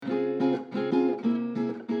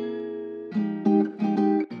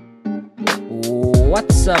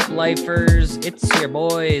What's up, lifers? It's your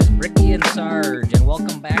boys, Ricky and Sarge, and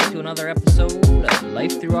welcome back to another episode of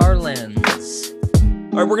Life Through Our Lens. All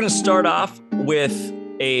right, we're going to start off with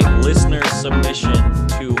a listener submission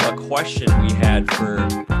to a question we had for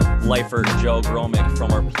lifer Joe Gromick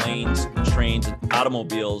from our Planes, Trains, and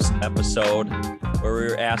Automobiles episode, where we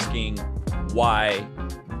were asking why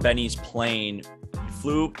Benny's plane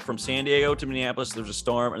flew from San Diego to Minneapolis. There was a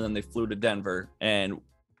storm, and then they flew to Denver. And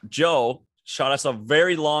Joe shot us a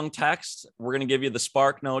very long text. We're going to give you the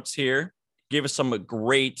spark notes here. Gave us some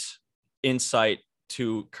great insight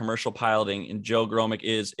to commercial piloting. And Joe Gromick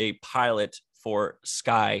is a pilot for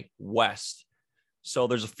SkyWest. So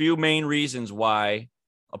there's a few main reasons why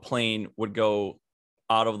a plane would go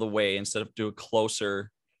out of the way instead of to a closer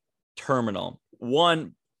terminal.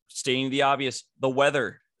 One, stating the obvious, the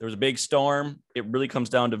weather. There was a big storm. It really comes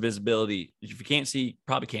down to visibility. If you can't see,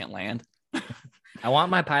 probably can't land. I want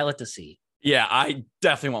my pilot to see. Yeah, I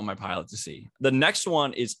definitely want my pilot to see. The next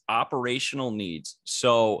one is operational needs.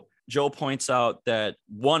 So Joe points out that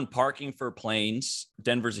one, parking for planes.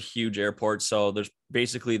 Denver's a huge airport, so there's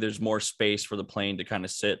more space for the plane to kind of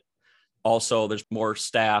sit. Also, there's more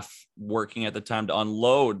staff working at the time to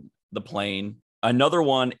unload the plane. Another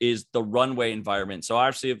one is the runway environment. So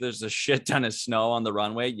obviously, if there's a shit ton of snow on the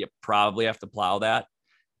runway, you probably have to plow that.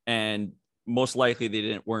 And most likely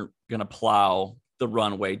they weren't going to plow the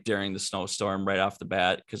runway during the snowstorm right off the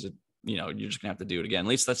bat because you're just gonna have to do it again. At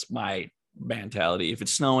least that's my mentality. If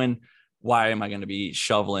it's snowing, why am I going to be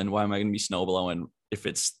shoveling? Why am I going to be snow blowing if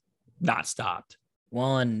it's not stopped?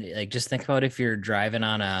 Well, and just think about if you're driving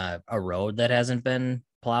on a road that hasn't been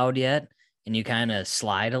plowed yet and you kind of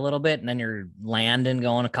slide a little bit and then you're landing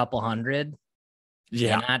going a couple hundred. Yeah.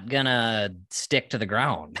 You're not gonna stick to the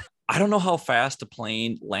ground. I don't know how fast a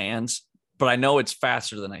plane lands, but I know it's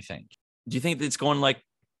faster than I think. Do you think it's going like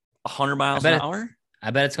 100 miles an hour?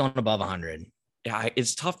 I bet it's going above 100. Yeah,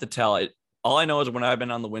 it's tough to tell. All I know is when I've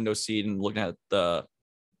been on the window seat and looking at the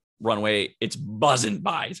runway, it's buzzing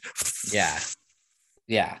by. Yeah.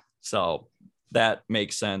 Yeah. So that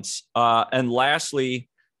makes sense. And lastly,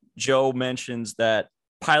 Joe mentions that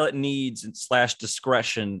pilot needs and /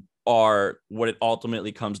 discretion are what it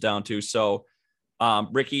ultimately comes down to. So,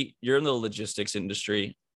 Ricky, you're in the logistics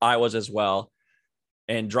industry. I was as well.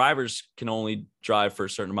 And drivers can only drive for a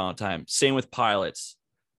certain amount of time. Same with pilots.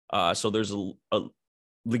 So there's a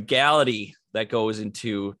legality that goes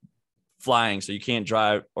into flying. So you can't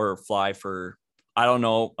drive or fly for, I don't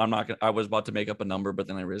know. I was about to make up a number, but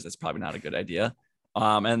then I realized that's probably not a good idea.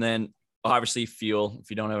 And then obviously fuel. If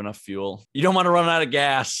you don't have enough fuel, you don't want to run out of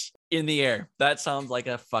gas in the air. That sounds like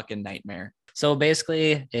a fucking nightmare. So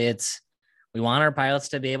basically we want our pilots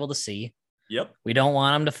to be able to see. Yep. We don't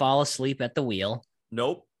want them to fall asleep at the wheel.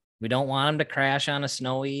 Nope. We don't want them to crash on a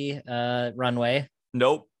snowy runway.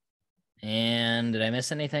 Nope. And did I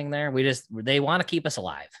miss anything there? They want to keep us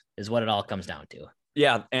alive is what it all comes down to.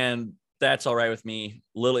 Yeah. And that's all right with me.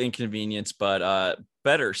 Little inconvenience, but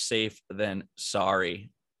better safe than sorry.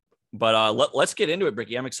 But let's get into it,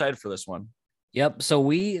 Bricky. I'm excited for this one. Yep. So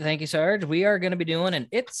thank you, Sarge. We are going to be doing an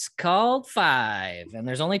It's Called 5, and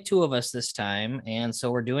there's only 2 of us this time. And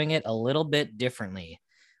so we're doing it a little bit differently.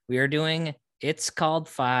 We are doing It's Called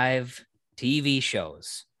 5 TV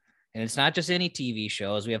shows. And it's not just any TV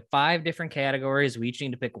shows. We have 5 different categories. We each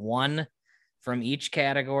need to pick one from each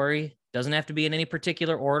category. Doesn't have to be in any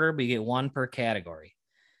particular order, but you get one per category.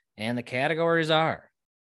 And the categories are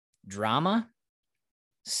drama,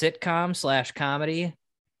 sitcom / comedy,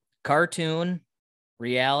 cartoon,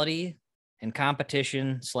 reality, and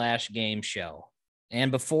competition / game show.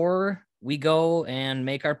 And before we go and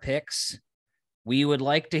make our picks, we would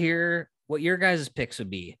like to hear what your guys' picks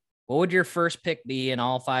would be. What would your first pick be in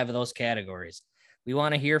all 5 of those categories? We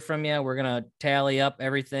want to hear from you. We're going to tally up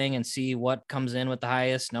everything and see what comes in with the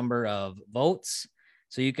highest number of votes.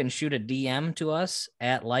 So you can shoot a DM to us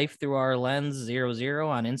at Life Through Our Lens 00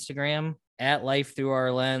 on Instagram, at Life Through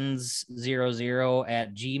Our Lens 00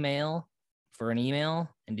 at Gmail for an email.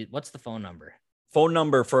 And what's the phone number? Phone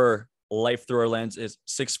number for Life Through Our Lens is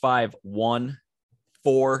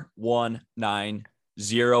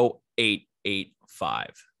 651-419-0885.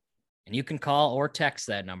 And you can call or text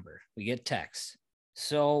that number. We get texts.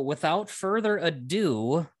 So without further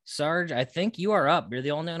ado, Sarge, I think you are up. You're the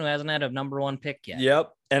only one who hasn't had a number 1 pick yet.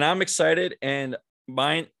 Yep. And I'm excited. And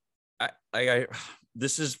mine,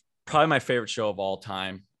 this is probably my favorite show of all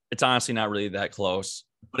time. It's honestly not really that close,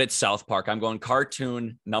 but it's South Park. I'm going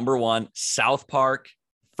cartoon number 1, South Park,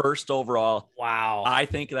 first overall. Wow. I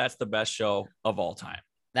think that's the best show of all time.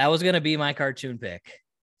 That was going to be my cartoon pick.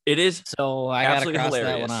 It is So I got to absolutely cross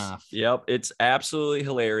hilarious. that one off. Yep, it's absolutely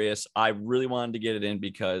hilarious. I really wanted to get it in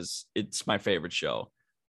because it's my favorite show.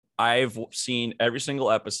 I've seen every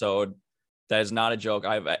single episode. That is not a joke.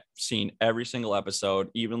 I've seen every single episode,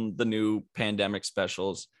 even the new pandemic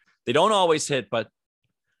specials. They don't always hit, but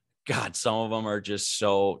God, some of them are just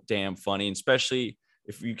so damn funny, and especially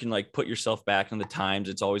if you can like put yourself back in the times.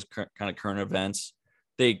 It's always kind of current events.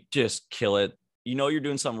 They just kill it. You know you're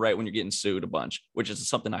doing something right when you're getting sued a bunch, which is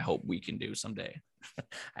something I hope we can do someday.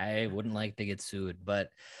 I wouldn't like to get sued, but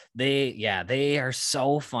they are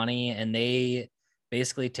so funny, and they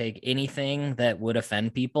basically take anything that would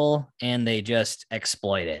offend people and they just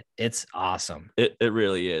exploit it. It's awesome. It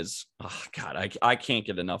really is. Oh God, I can't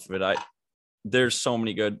get enough of it. There's so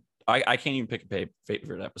many good. I can't even pick a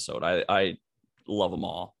favorite episode. I love them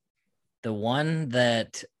all. The one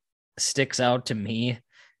that sticks out to me,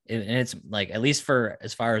 and it's like, at least for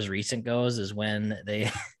as far as recent goes, is when they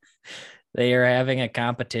they are having a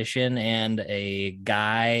competition and a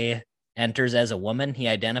guy enters as a woman. He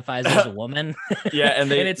identifies as a woman. Yeah,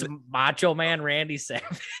 and it's Macho Man Randy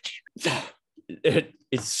Savage.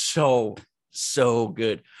 It's so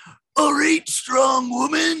good. All right, strong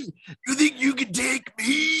woman, you think you can take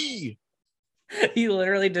me? He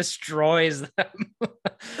literally destroys them.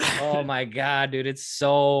 Oh my God, dude. It's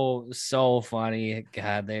so funny.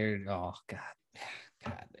 God, God,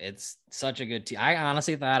 it's such a good team. I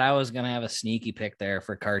honestly thought I was going to have a sneaky pick there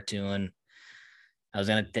for cartoon. I was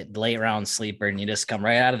going to late round sleeper, and you just come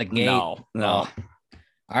right out of the gate. No. All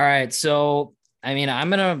right. So, I mean, I'm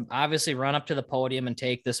going to obviously run up to the podium and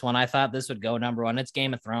take this one. I thought this would go number one. It's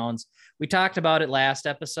Game of Thrones. We talked about it last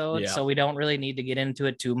episode, so we don't really need to get into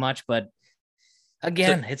it too much. But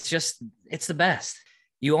again, it's the best.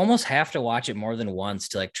 You almost have to watch it more than once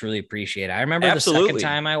to like truly appreciate it. I remember the second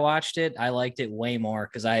time I watched it, I liked it way more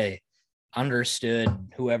because I understood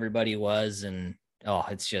who everybody was. And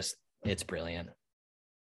it's brilliant.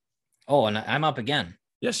 Oh, and I'm up again.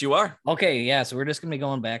 Yes, you are. Okay, yeah. So we're just gonna be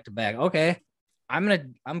going back to back. Okay. I'm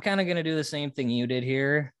kind of gonna do the same thing you did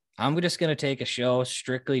here. I'm just gonna take a show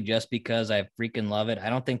strictly just because I freaking love it. I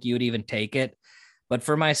don't think you would even take it. But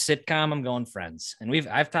for my sitcom, I'm going Friends. And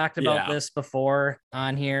I've talked about this before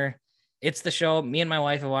on here. It's the show. Me and my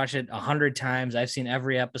wife have watched it 100 times. I've seen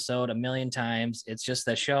every episode 1,000,000 times. It's just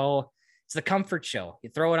the show. It's the comfort show. You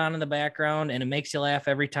throw it on in the background and it makes you laugh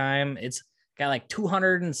every time. It's got like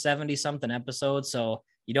 270 something episodes. So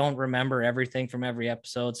you don't remember everything from every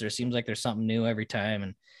episode. So it seems like there's something new every time.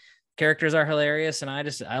 And characters are hilarious. And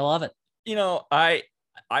I love it. You know,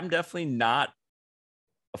 I'm definitely not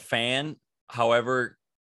a fan. However,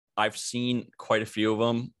 I've seen quite a few of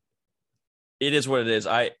them. It is what it is.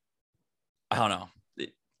 I don't know.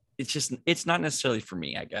 It's not necessarily for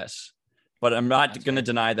me, I guess. But I'm not going to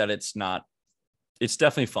deny that it's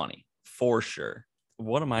definitely funny for sure.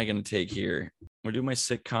 What am I going to take here? I'm going to do my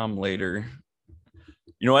sitcom later.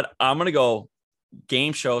 You know what? I'm going to go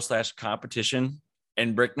game show / competition.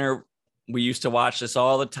 And Brickner, we used to watch this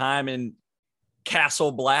all the time in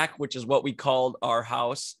Castle Black, which is what we called our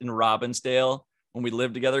house in Robbinsdale when we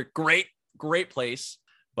lived together. Great place.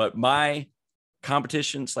 But my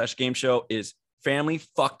competition / game show is Family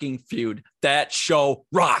Fucking Feud. That show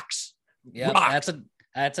rocks. Yeah,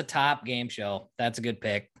 that's a top game show. That's a good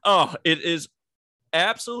pick. Oh, it is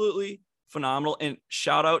absolutely phenomenal. And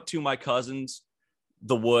shout out to my cousins,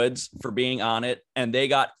 the Woods, for being on it. And they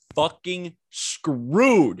got fucking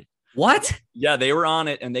screwed. What? Yeah, they were on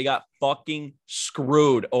it and they got fucking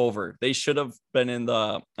screwed over. They should have been in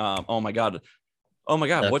the oh my god,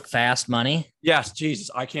 what Fast Money? Yes, Jesus,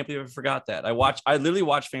 I can't believe I forgot that. I literally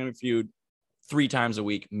watch Family Feud 3 times a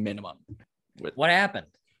week minimum. What happened?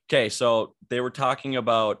 Okay, so they were talking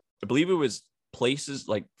about, I believe it was places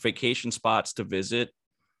like vacation spots to visit,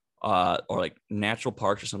 or like natural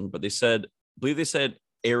parks or something. But I believe they said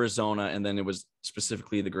Arizona, and then it was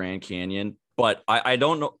specifically the Grand Canyon. But I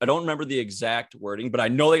don't know. I don't remember the exact wording, but I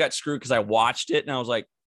know they got screwed because I watched it and I was like,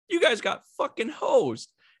 you guys got fucking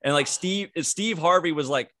hosed. And like Steve Harvey was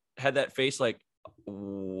like, had that face like,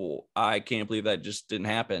 I can't believe that just didn't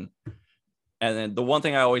happen. And then the one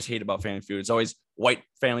thing I always hate about Family Feud is always white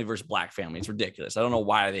family versus black family. It's ridiculous. I don't know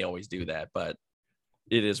why they always do that, but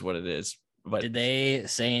it is what it is. But did they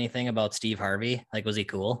say anything about Steve Harvey? Like, was he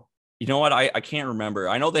cool? You know what? I can't remember.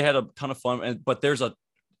 I know they had a ton of fun, but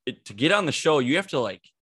to get on the show, you have to like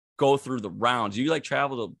go through the rounds. You like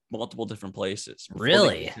travel to multiple different places.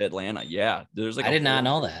 Really? Atlanta. Yeah. There's like, I did not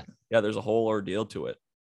know that. Yeah. There's a whole ordeal to it.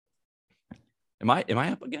 Am I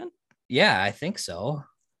up again? Yeah, I think so.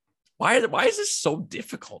 Why is this so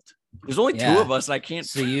difficult? There's only 2 of us and I can't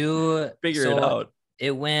figure it out.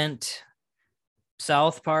 It went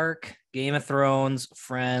South Park, Game of Thrones,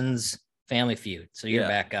 Friends, Family Feud. So you're Yeah.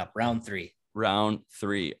 back up. Round 3. Round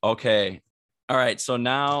 3. Okay. All right. So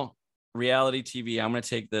now reality TV. I'm going to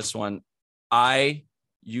take this one. I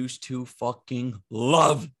used to fucking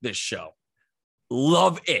love this show.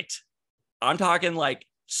 Love it. I'm talking like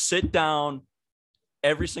sit down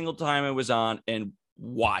every single time it was on and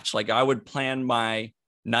watch. Like I would plan my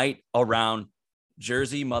night around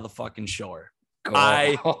Jersey motherfucking Shore. Cool.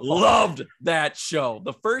 I loved that show.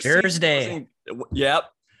 The first Thursday. Yep.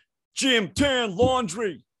 Gym Tan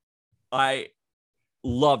Laundry. I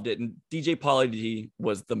loved it. And DJ Pauly D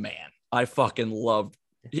was the man. I fucking loved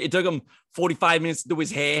it. It took him 45 minutes to do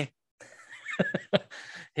his hair.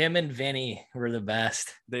 Him and Vinny were the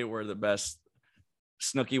best. They were the best.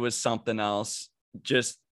 Snooki was something else.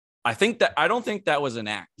 Just I don't think that was an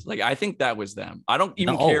act. Like I think that was them. I don't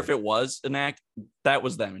even care if it was an act. That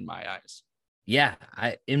was them in my eyes. Yeah,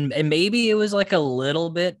 and maybe it was like a little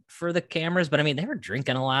bit for the cameras, but I mean they were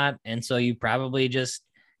drinking a lot, and so you probably just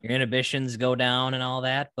your inhibitions go down and all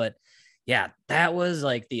that. But yeah, that was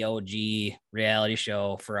like the OG reality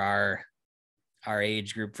show for our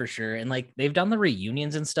age group for sure. And like they've done the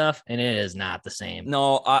reunions and stuff, and it is not the same.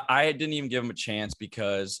 No, I didn't even give them a chance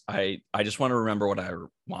because I just want to remember what I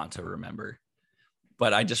want to remember.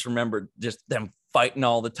 But I just remember just them fighting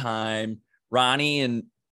all the time. Ronnie and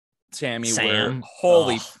Sammy were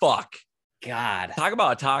holy fuck. God. Talk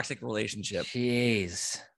about a toxic relationship.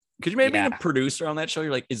 Jeez. Could you maybe be a producer on that show?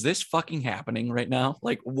 You're like, is this fucking happening right now?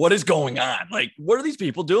 Like, what is going on? Like, what are these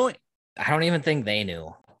people doing? I don't even think they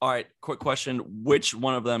knew. All right, quick question. Which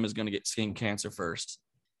one of them is going to get skin cancer first?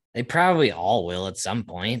 They probably all will at some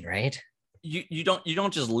point, right? You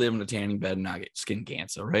don't just live in a tanning bed and not get skin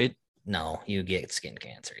cancer, right? No, you get skin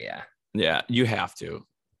cancer, yeah. Yeah, you have to.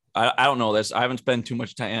 I don't know this. I haven't spent too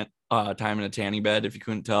much time in a tanning bed, if you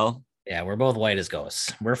couldn't tell. Yeah, we're both white as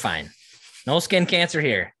ghosts. We're fine. No skin cancer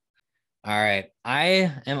here. All right.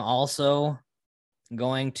 I am also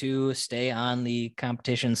going to stay on the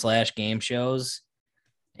competition / game shows.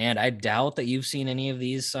 And I doubt that you've seen any of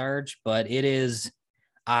these, Sarge, but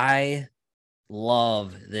I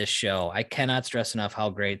love this show. I cannot stress enough how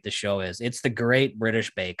great the show is. It's the Great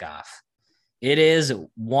British Bake Off. It is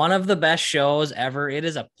one of the best shows ever. It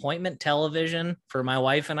is appointment television for my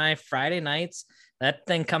wife and I Friday nights. That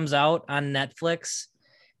thing comes out on Netflix.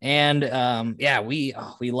 And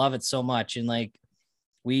we love it so much. And like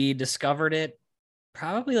we discovered it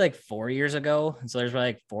probably like 4 years ago. And so there's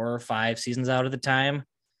like 4 or 5 seasons out at the time.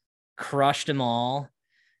 Crushed them all.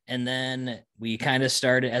 And then we kind of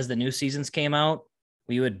started as the new seasons came out,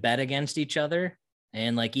 we would bet against each other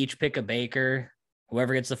and like each pick a baker.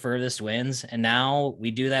 Whoever gets the furthest wins. And now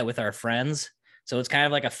we do that with our friends. So it's kind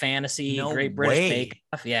of like a fantasy Great British Bake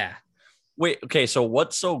Off. Yeah. Wait, okay. So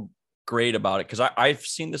what's so great about it? Because I've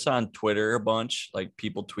seen this on Twitter a bunch, like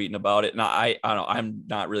people tweeting about it. And I don't know, I'm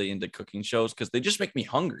not really into cooking shows because they just make me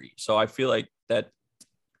hungry. So I feel like that's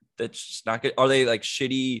just not good. Are they like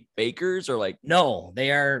shitty bakers or like? No,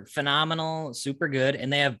 they are phenomenal, super good.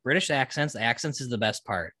 And they have British accents. The accents is the best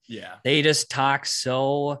part. Yeah. They just talk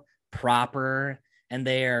so proper. And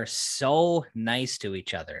they are so nice to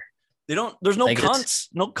each other. There's no like cunts,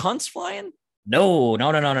 no cunts flying. No.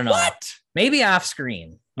 What? Maybe off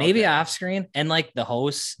screen, off screen. And like the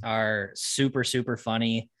hosts are super, super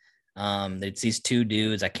funny. It's these 2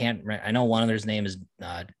 dudes. I know one of their's name is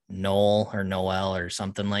Noel or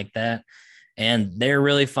something like that. And they're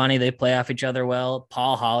really funny. They play off each other well.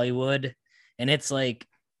 Paul Hollywood. And it's like,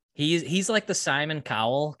 he's like the Simon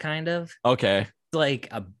Cowell kind of. Okay. Like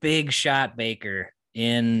a big shot baker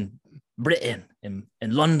in Britain, in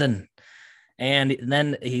London. And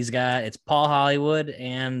then it's Paul Hollywood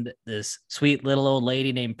and this sweet little old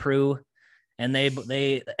lady named Prue. And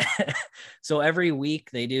they so every week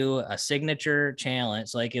they do a signature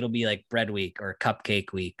challenge. Like it'll be like bread week or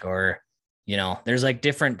cupcake week, or, there's like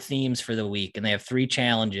different themes for the week. And they have 3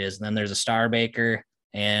 challenges. And then there's a star baker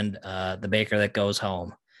and the baker that goes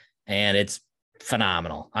home. And it's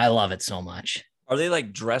phenomenal. I love it so much. Are they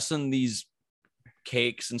like dressing these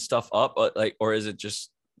cakes and stuff up, or is it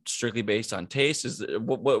just strictly based on taste? Is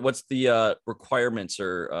what's the requirements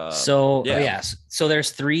or? So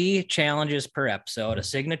there's 3 challenges per episode. A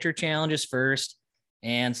signature challenge is first,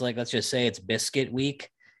 and so like let's just say it's biscuit week.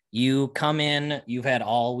 You come in, you've had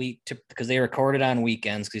all week because they record it on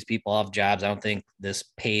weekends because people have jobs. I don't think this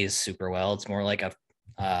pays super well. It's more like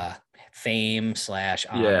a fame /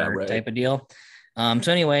 honor type of deal.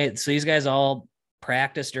 So anyway, so these guys all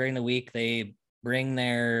practice during the week. They bring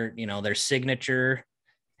their signature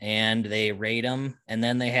and they rate them. And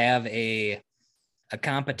then they have a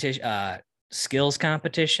competition, skills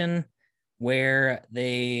competition where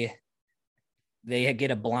they get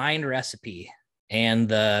a blind recipe, and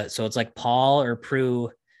so it's like Paul or Prue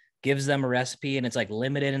gives them a recipe, and it's like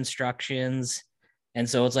limited instructions, and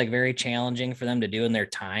so it's like very challenging for them to do, and they're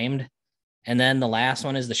timed. And then the last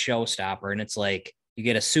one is the showstopper, and it's like you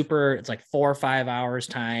get it's like 4 or 5 hours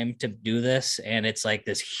time to do this, and it's like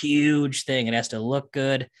this huge thing. It has to look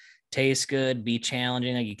good, taste good, be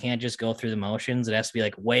challenging. Like you can't just go through the motions. It has to be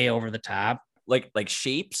like way over the top. Like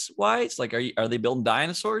shapes wise, like are they building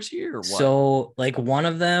dinosaurs here or what? So like one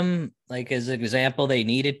of them, like as an example, they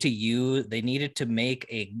needed to make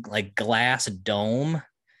a like glass dome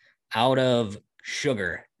out of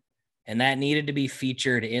sugar, and that needed to be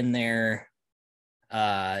featured in their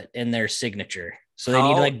signature. So they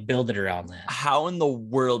need to like build it around that. How in the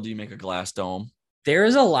world do you make a glass dome?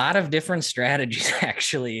 There's a lot of different strategies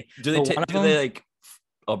actually. Do they like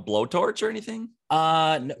a blowtorch or anything?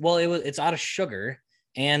 Well, it's out of sugar,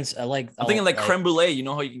 and like I'm thinking like creme brulee. You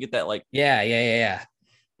know how you can get that like yeah.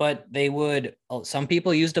 But some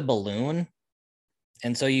people used a balloon,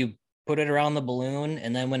 and so you put it around the balloon,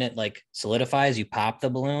 and then when it like solidifies, you pop the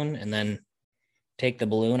balloon, and then take the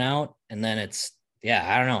balloon out, and then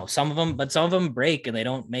I don't know. Some of them break and they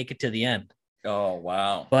don't make it to the end. Oh,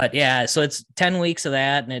 wow. But yeah, so it's 10 weeks of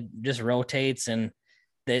that, and it just rotates, and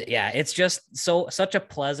it's just such a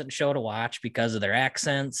pleasant show to watch because of their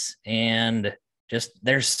accents, and just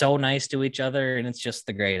they're so nice to each other, and it's just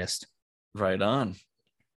the greatest. Right on.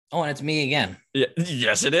 Oh, and it's me again. Yeah,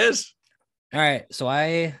 yes, it is. All right, so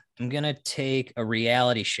I am gonna take a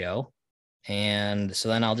reality show, and so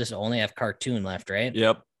then I'll just only have cartoon left, right?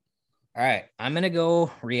 Yep. All right, I'm going to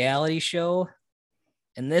go reality show.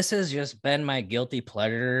 And this has just been my guilty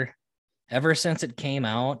pleasure ever since it came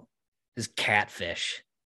out, is Catfish.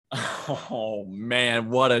 Oh, man,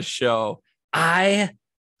 what a show. I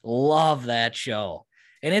love that show.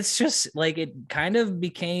 And it's just like it kind of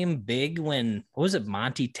became big when, what was it,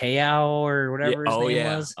 Monty Te'o or whatever his name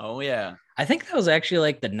was? Oh, yeah. I think that was actually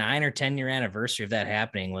like the 9 or 10 year anniversary of that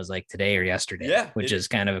happening was like today or yesterday, which is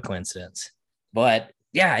kind of a coincidence. But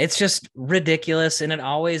yeah, it's just ridiculous. And it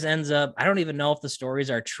always ends up, I don't even know if the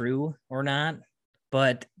stories are true or not,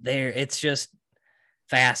 but it's just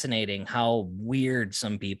fascinating how weird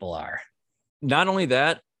some people are. Not only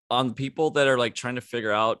that, on people that are like trying to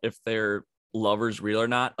figure out if their lover's real or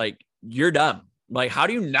not, like you're dumb. Like, how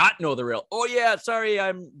do you not know the real? Oh yeah, sorry,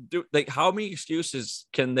 like how many excuses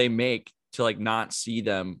can they make to like not see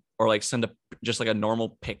them or like send just like a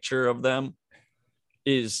normal picture of them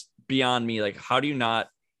is beyond me. Like, how do you not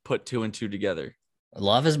put 2 and 2 together?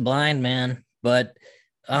 Love is blind, man. But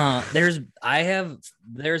I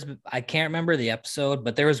can't remember the episode,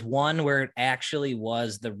 but there was one where it actually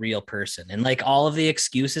was the real person, and like all of the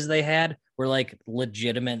excuses they had were like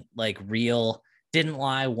legitimate, like real, didn't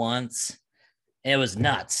lie once. It was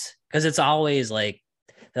nuts because it's always like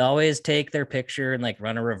they always take their picture and like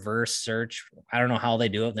run a reverse search. I don't know how they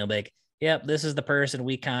do it, and they'll be like, yep, this is the person,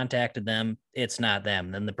 we contacted them, it's not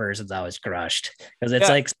them. Then the person's always crushed because it's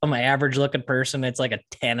like some average looking person. It's like a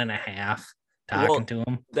 10.5 talking to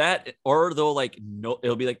them. That, or they'll like, no,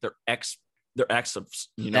 it'll be like their ex of,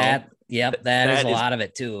 you know, that is a lot of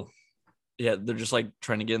it too. Yeah. They're just like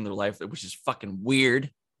trying to get in their life, which is fucking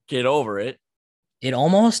weird. Get over it. It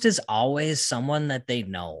almost is always someone that they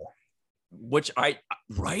know.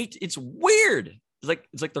 Right? It's weird.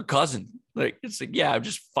 It's like their cousin. Like, it's like, yeah, I'm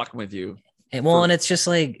just fucking with you. And it's just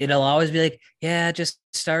like, it'll always be like, yeah, it just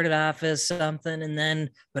started off as something, and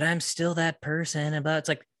then, but I'm still that person. About it's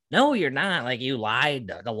like, no, you're not. Like, you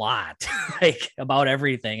lied a lot, like about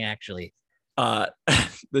everything, actually.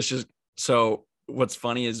 So what's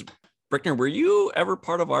funny is, Brickner, were you ever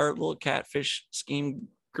part of our little Catfish scheme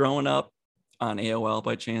growing up on AOL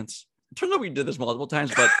by chance? It turns out we did this multiple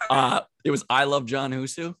times, but it was I Love John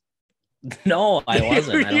Husu. No, I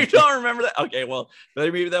wasn't. You don't remember that? Okay, well,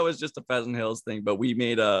 maybe that was just a Pheasant Hills thing, but we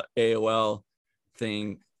made a AOL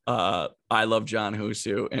thing, I Love John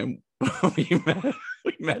Husu, and we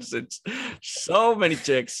messaged so many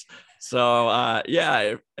chicks. So yeah,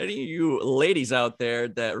 if any of you ladies out there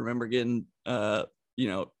that remember getting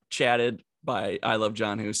chatted by I Love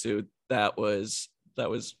John Husu, that was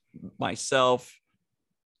myself.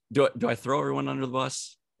 Do I throw everyone under the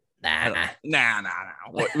bus? Nah.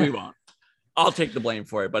 We won't. I'll take the blame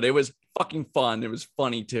for it, but it was fucking fun. It was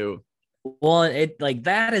funny too. Well, it like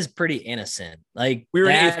that is pretty innocent. Like we were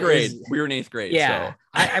in 8th grade. Yeah. So.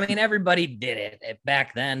 I mean, everybody did it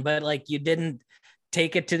back then, but like you didn't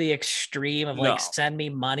take it to the extreme of like, send me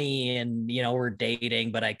money and, we're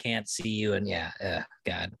dating, but I can't see you. And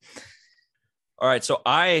God. All right. So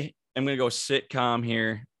I am going to go sitcom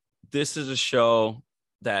here. This is a show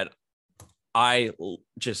that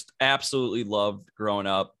just absolutely loved growing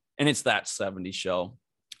up, and it's That 70s Show.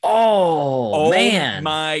 Oh man,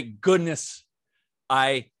 my goodness.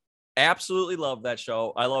 I absolutely love that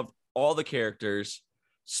show. I loved all the characters,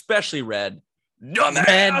 especially Red. Dumbass.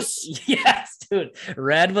 Red, yes, dude.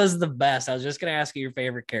 Red was the best. I was just gonna ask you your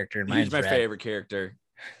favorite character. And He's my Red. favorite character.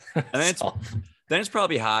 And then it's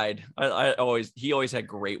probably Hyde. He always had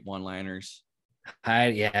great one-liners.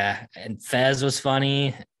 Hyde, yeah. And Fez was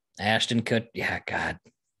funny. Ashton Kutcher, yeah, God,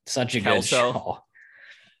 such a good show.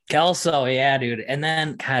 Kelso, yeah, dude. And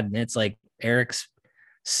then God, it's like Eric's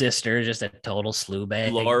sister, just a total slew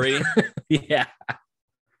bag. Lori. Yeah.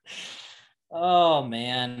 Oh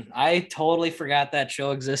man, I totally forgot that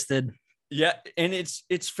show existed. Yeah, and it's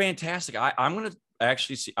fantastic. I'm gonna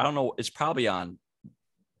actually see. I don't know. It's probably on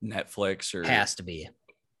Netflix or has to be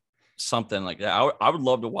something like that. I would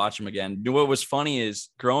love to watch them again. What was funny is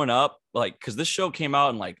growing up, like, because this show came out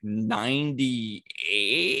in like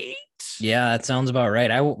 98. Yeah, that sounds about right.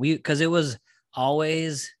 Because it was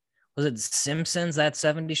always, was it Simpsons, That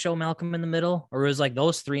 70s Show, Malcolm in the Middle, or it was like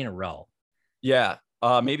those 3 in a row? Yeah,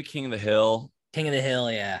 maybe King of the Hill. King of the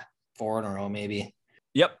Hill, yeah, 4 in a row, maybe.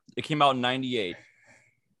 Yep, it came out in 98.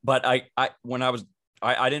 But I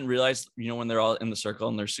didn't realize, when they're all in the circle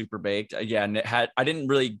and they're super baked. Yeah, and I didn't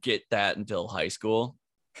really get that until high school.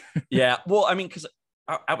 Yeah, well, I mean, because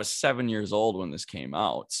I was 7 years old when this came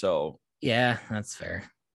out, so yeah, that's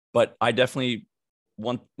fair. But I definitely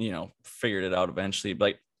figured it out eventually.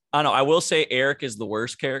 But I don't know. I will say Eric is the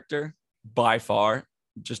worst character by far.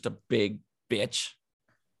 Just a big bitch.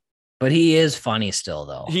 But he is funny still,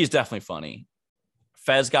 though. He's definitely funny.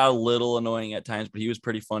 Fez got a little annoying at times, but he was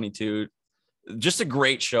pretty funny too. Just a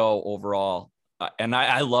great show overall. And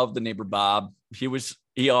I love the neighbor Bob.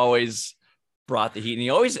 He always brought the heat, and he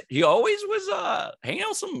always was hanging out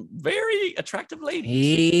with some very attractive ladies.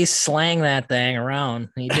 He slang that thing around.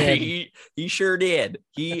 He did. he sure did.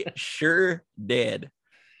 He sure did.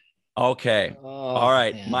 Okay. Oh, all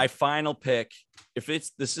right. man. My final pick. If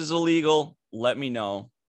this is illegal, let me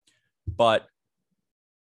know. But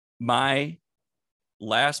my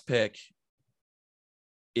last pick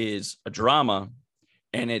is a drama,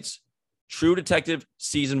 and it's True Detective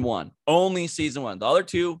season 1. Only season 1. The other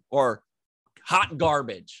 2 are hot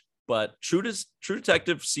garbage, but True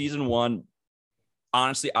Detective season 1,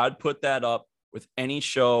 honestly, I'd put that up with any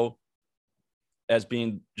show as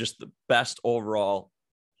being just the best overall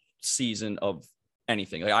season of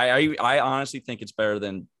anything. Like I honestly think it's better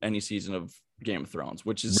than any season of Game of Thrones,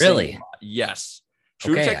 which is really, yes.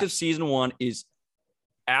 True Detective season 1 is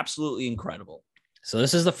absolutely incredible. So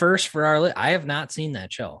this is the first for our I have not seen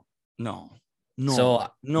that show. No. So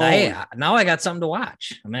now I got something to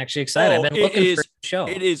watch. I'm actually excited. I've been looking for the show.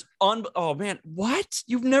 It is oh man, what?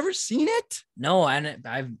 You've never seen it? No,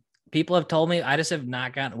 and people have told me. I just have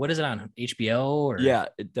not gotten. What is it on HBO? Or yeah,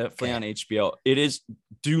 it definitely on HBO. It is.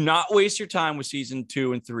 Do not waste your time with season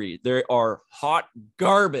 2 and 3. They are hot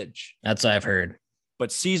garbage. That's what I've heard.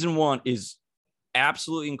 But season 1 is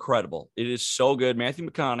absolutely incredible. It is so good. Matthew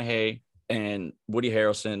McConaughey and Woody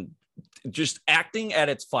Harrelson, just acting at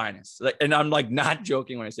its finest. And I'm like not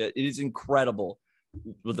joking when I say it. It is incredible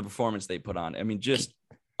with the performance they put on. I mean, just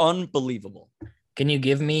unbelievable. Can you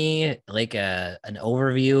give me like an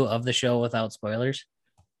overview of the show without spoilers?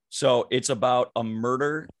 So it's about a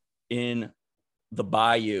murder in the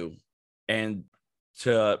bayou, and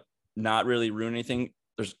to not really ruin anything,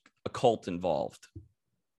 there's a cult involved.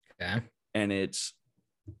 Okay. And it's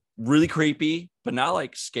really creepy, but not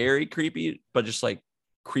like scary creepy, but just like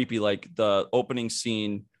creepy. Like the opening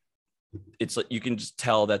scene, it's like you can just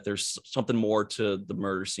tell that there's something more to the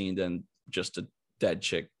murder scene than just a dead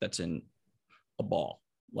chick that's in a ball.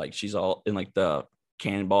 Like she's all in like the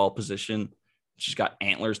cannonball position. She's got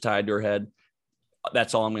antlers tied to her head.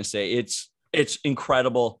 That's all I'm going to say. It's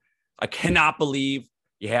incredible. I cannot believe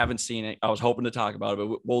you haven't seen it. I was hoping to talk about it,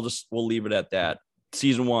 but we'll leave it at that.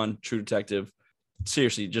 Season 1, True Detective.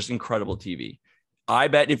 Seriously, just incredible TV. I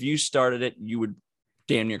bet if you started it, you would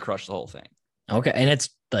damn near crush the whole thing. Okay. And it's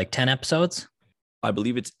like 10 episodes? I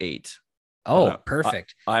believe it's 8. Oh,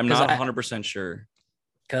 perfect. I'm not 100% sure.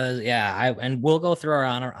 Because, and we'll go through our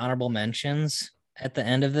honorable mentions at the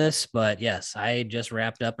end of this. But yes, I just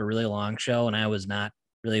wrapped up a really long show, and I was not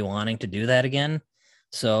really wanting to do that again.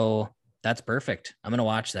 So that's perfect. I'm going to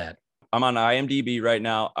watch that. I'm on IMDb right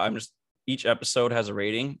now. Each episode has a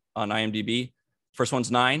rating on IMDb. First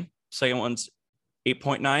one's 9. Second one's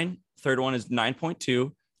 8.9. Third one is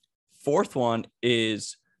 9.2. Fourth one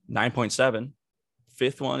is 9.7.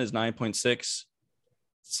 Fifth one is 9.6.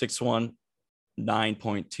 Sixth one,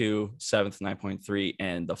 9.2. Seventh, 9.3.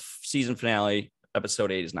 And the season finale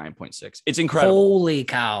episode 8 is 9.6. It's incredible. Holy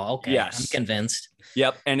cow. Okay. Yes. I'm convinced.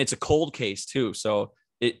 Yep. And it's a cold case too. So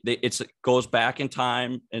it goes back in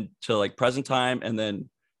time and to like present time and then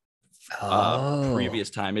previous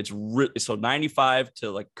time. It's so 95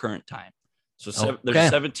 to like current time. So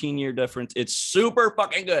there's a 17-year difference. It's super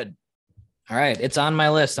fucking good. All right. It's on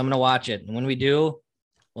my list. I'm going to watch it. And when we do,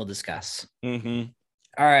 we'll discuss. Mm-hmm.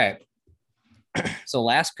 All right. So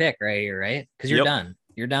last pick right here, right? Because you're done.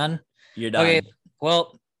 You're done. You're done. Okay.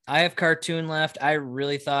 Well, I have cartoon left. I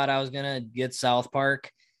really thought I was going to get South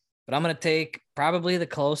Park, but I'm going to take probably the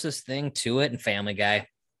closest thing to it and Family Guy.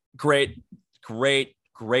 Great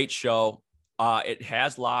show. It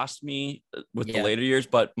has lost me with the later years,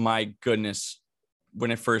 but my goodness,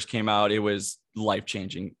 when it first came out, it was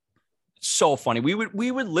life-changing. So funny. We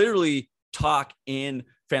would literally talk in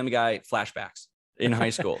Family Guy flashbacks in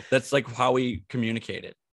high school. That's like how we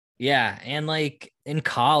communicated. Yeah. And like in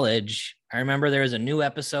college, I remember there was a new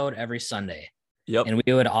episode every Sunday. Yep. And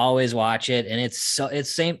we would always watch it. And it's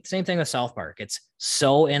same thing with South Park. It's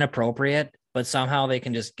so inappropriate, but somehow they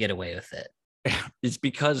can just get away with it. It's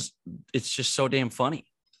because it's just so damn funny.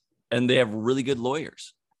 And they have really good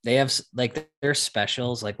lawyers. They have like their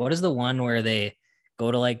specials. Like, what is the one where they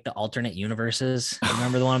go to like the alternate universes?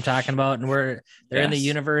 Remember the one I'm talking about? And where they're in the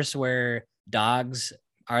universe where dogs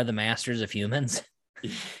are the masters of humans.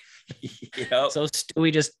 Yep. So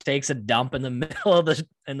Stewie just takes a dump in the middle of the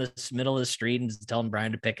street and is telling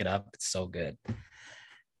Brian to pick it up. It's so good.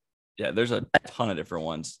 Yeah, there's a ton of different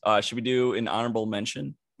ones. Should we do an honorable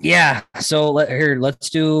mention? Yeah. So let's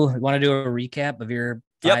do. Want to do a recap of your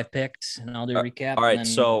 5 picks, and I'll do a recap. All right.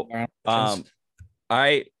 So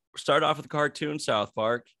I started off with cartoon South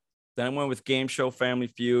Park, then I went with game show Family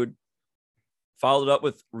Feud, followed up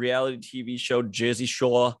with reality TV show Jersey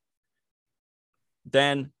Shore,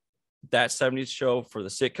 then that 70s show for the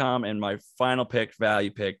sitcom, and my final pick, value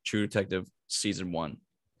pick, True Detective season 1.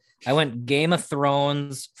 I went Game of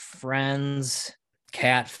Thrones, Friends,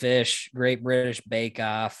 Catfish, Great British Bake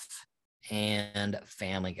Off, and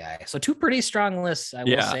Family Guy. So 2 pretty strong lists, I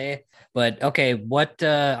will say. But okay, what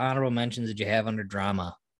honorable mentions did you have under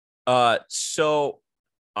drama? So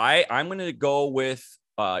I'm gonna go with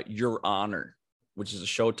Your Honor, which is a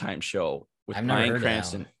Showtime show with Bryan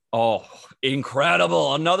Cranston. Oh,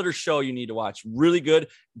 incredible. Another show you need to watch. Really good,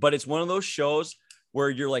 but it's one of those shows where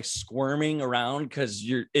you're like squirming around because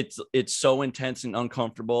it's so intense and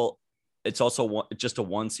uncomfortable. It's also just a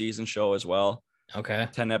 1-season show as well. Okay.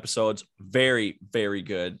 10 episodes. Very, very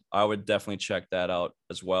good. I would definitely check that out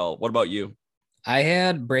as well. What about you? I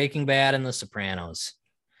had Breaking Bad and The Sopranos.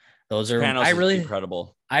 Those are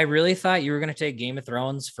incredible. I really thought you were going to take Game of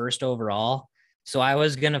Thrones first overall. So I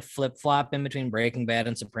was going to flip-flop in between Breaking Bad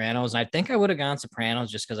and Sopranos. And I think I would have gone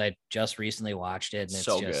Sopranos just because I just recently watched it. And it's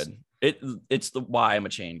so good. It's why I'm a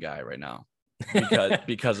chain guy right now.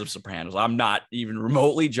 Because of Sopranos. I'm not even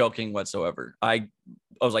remotely joking whatsoever. I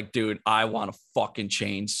was like, dude, I want a fucking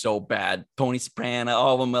chain so bad. Tony Soprano,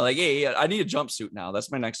 all of them are like, hey, I need a jumpsuit now.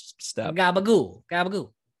 That's my next step.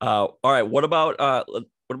 Gabagoo. All right. What about a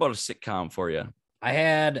sitcom for you? I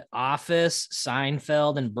had Office,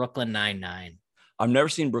 Seinfeld, and Brooklyn Nine-Nine. I've never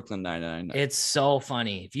seen Brooklyn Nine-Nine. It's so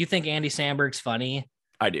funny. If you think Andy Samberg's funny,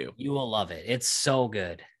 I do. You will love it. It's so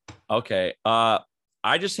good. Okay.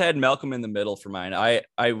 I just had Malcolm in the Middle for mine.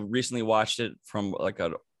 I recently watched it from I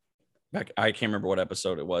can't remember what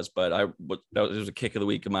episode it was, but it was a kick of the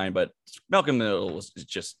week of mine. But Malcolm in the Middle is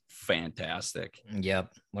just fantastic.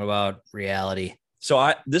 Yep. What about reality?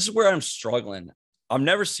 So this is where I'm struggling. I've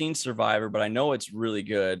never seen Survivor, but I know it's really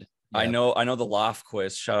good. Yep. I know the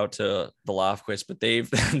Lofquist. Shout out to the Lofquist, but they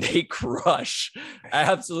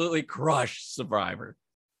absolutely crush Survivor.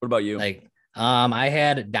 What about you? I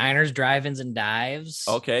had Diners, Drive-Ins, and Dives.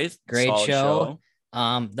 Okay. Great show.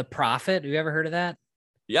 The Prophet. Have you ever heard of that?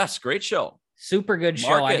 Yes. Great show. Super good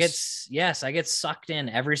show. Marcus. I get sucked in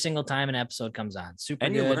every single time an episode comes on. Super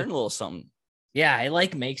and good. And you learn a little something. Yeah.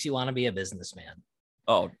 It makes you want to be a businessman.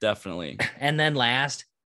 Oh, definitely. And then last,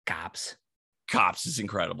 Cops. Cops is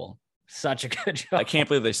incredible. Such a good show. I can't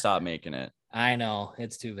believe they stopped making it. I know.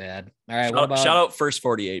 It's too bad. All right. Shout out First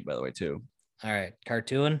 48, by the way, too. All right.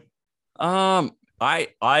 Cartoon.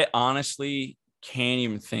 I honestly can't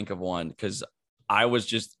even think of one because I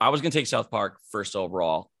was gonna take South Park first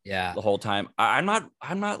overall. Yeah. The whole time. I'm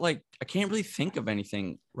not like I can't really think of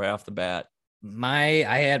anything right off the bat.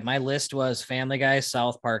 My list was Family Guy,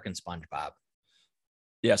 South Park, and SpongeBob.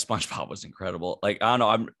 Yeah, SpongeBob was incredible. Like I don't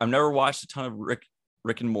know, I've never watched a ton of Rick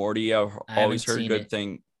and Morty. I've always heard good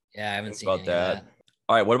thing. Yeah, I haven't seen about that.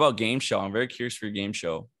 All right, what about game show? I'm very curious for your game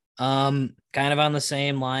show. Kind of on the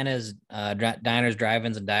same line as Diners,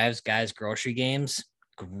 Drive-ins, and Dives, Guys Grocery Games.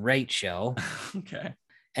 Great show. Okay.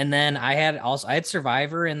 And then I had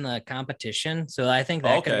Survivor in the competition, so I think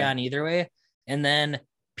that could have gone either way. And then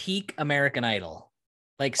peak American Idol,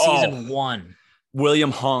 like season 1.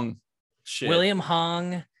 William Hung. Shit. William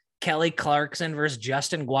Hung, Kelly Clarkson versus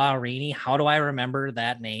Justin Guarini. How do I remember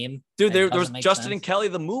that name? Dude, there was Justin and Kelly,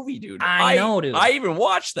 the movie, dude. I know, dude. I even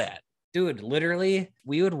watched that. Dude, literally,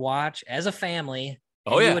 we would watch as a family.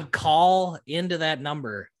 You would call into that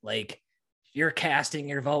number, like you're casting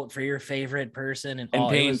your vote for your favorite person, and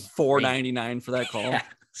paying $4.99 for that call. Yeah,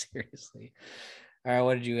 seriously. All right,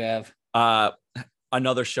 what did you have?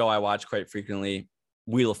 Another show I watch quite frequently,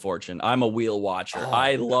 Wheel of Fortune. I'm a wheel watcher.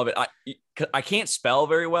 I love it. I can't spell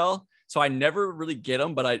very well, so I never really get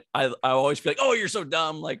them, but I always feel like, oh, you're so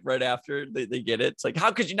dumb, like right after they get it. It's like,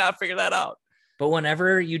 how could you not figure that out? But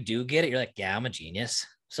whenever you do get it, you're like, yeah, I'm a genius.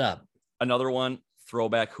 What's up? Another one,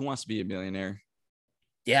 throwback. Who Wants to Be a Millionaire?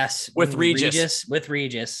 Yes. With Regis. With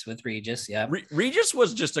Regis. Yeah. Regis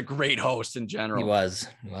was just a great host in general. He was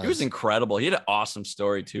incredible. He had an awesome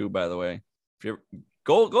story too, by the way. If you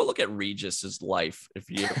go look at Regis's life, if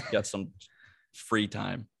you get some free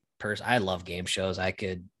time. I love game shows. I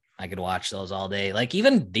could watch those all day. Like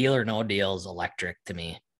even Deal or No Deal is electric to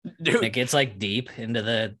me. Dude. It gets like deep into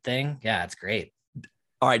the thing. Yeah, it's great.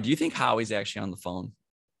 All right. Do you think Howie's actually on the phone?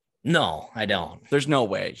 No, I don't. There's no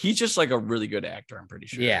way. He's just like a really good actor, I'm pretty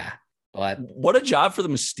sure. Yeah. But what a job for the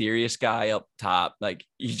mysterious guy up top. Like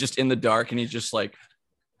he's just in the dark and he's just like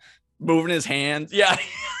moving his hands. Yeah.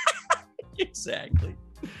 Exactly.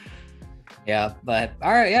 Yeah, but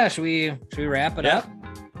all right, yeah, should we wrap it up?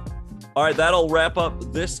 All right, that'll wrap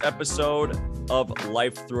up this episode of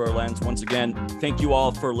Life Through Our Lens. Once again, thank you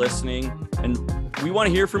all for listening, and we want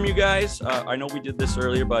to hear from you guys. I know we did this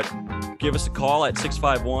earlier, but give us a call at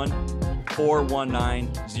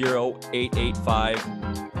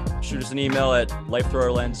 651-419-0885. Shoot us an email at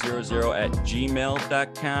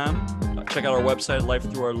lifethroughourlens00@gmail.com. Check out our website,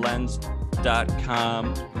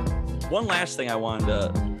 lifethroughourlens.com. One last thing I wanted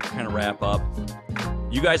to kind of wrap up.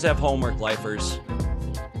 You guys have homework, lifers.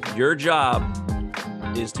 Your job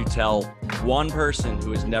is to tell one person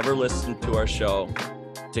who has never listened to our show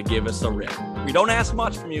to give us a rip. We don't ask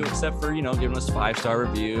much from you except for, giving us 5-star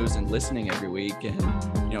reviews and listening every week and,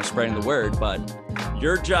 spreading the word. But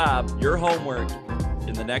your job, your homework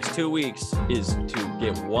in the next 2 weeks is to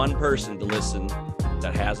get one person to listen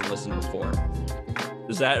that hasn't listened before.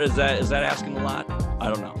 Is that asking a lot? I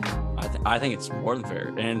don't know. I think it's more than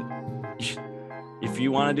fair. And if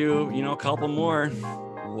you want to do, a couple more,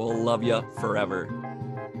 we'll love you forever.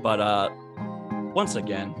 But once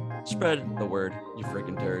again, spread the word, you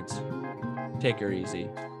freaking turds. Take her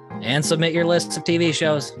easy. And submit your lists of TV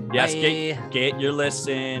shows. Yes, get your lists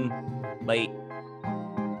in late.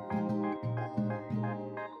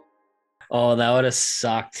 Oh, that would have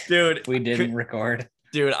sucked. Dude, if we didn't record.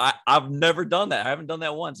 Dude, I've never done that. I haven't done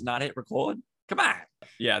that once. Not hit record. Come on.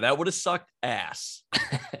 Yeah, that would have sucked ass.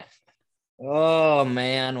 Oh,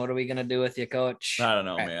 man. What are we going to do with you, Coach? I don't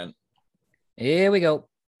know, man. Here we go.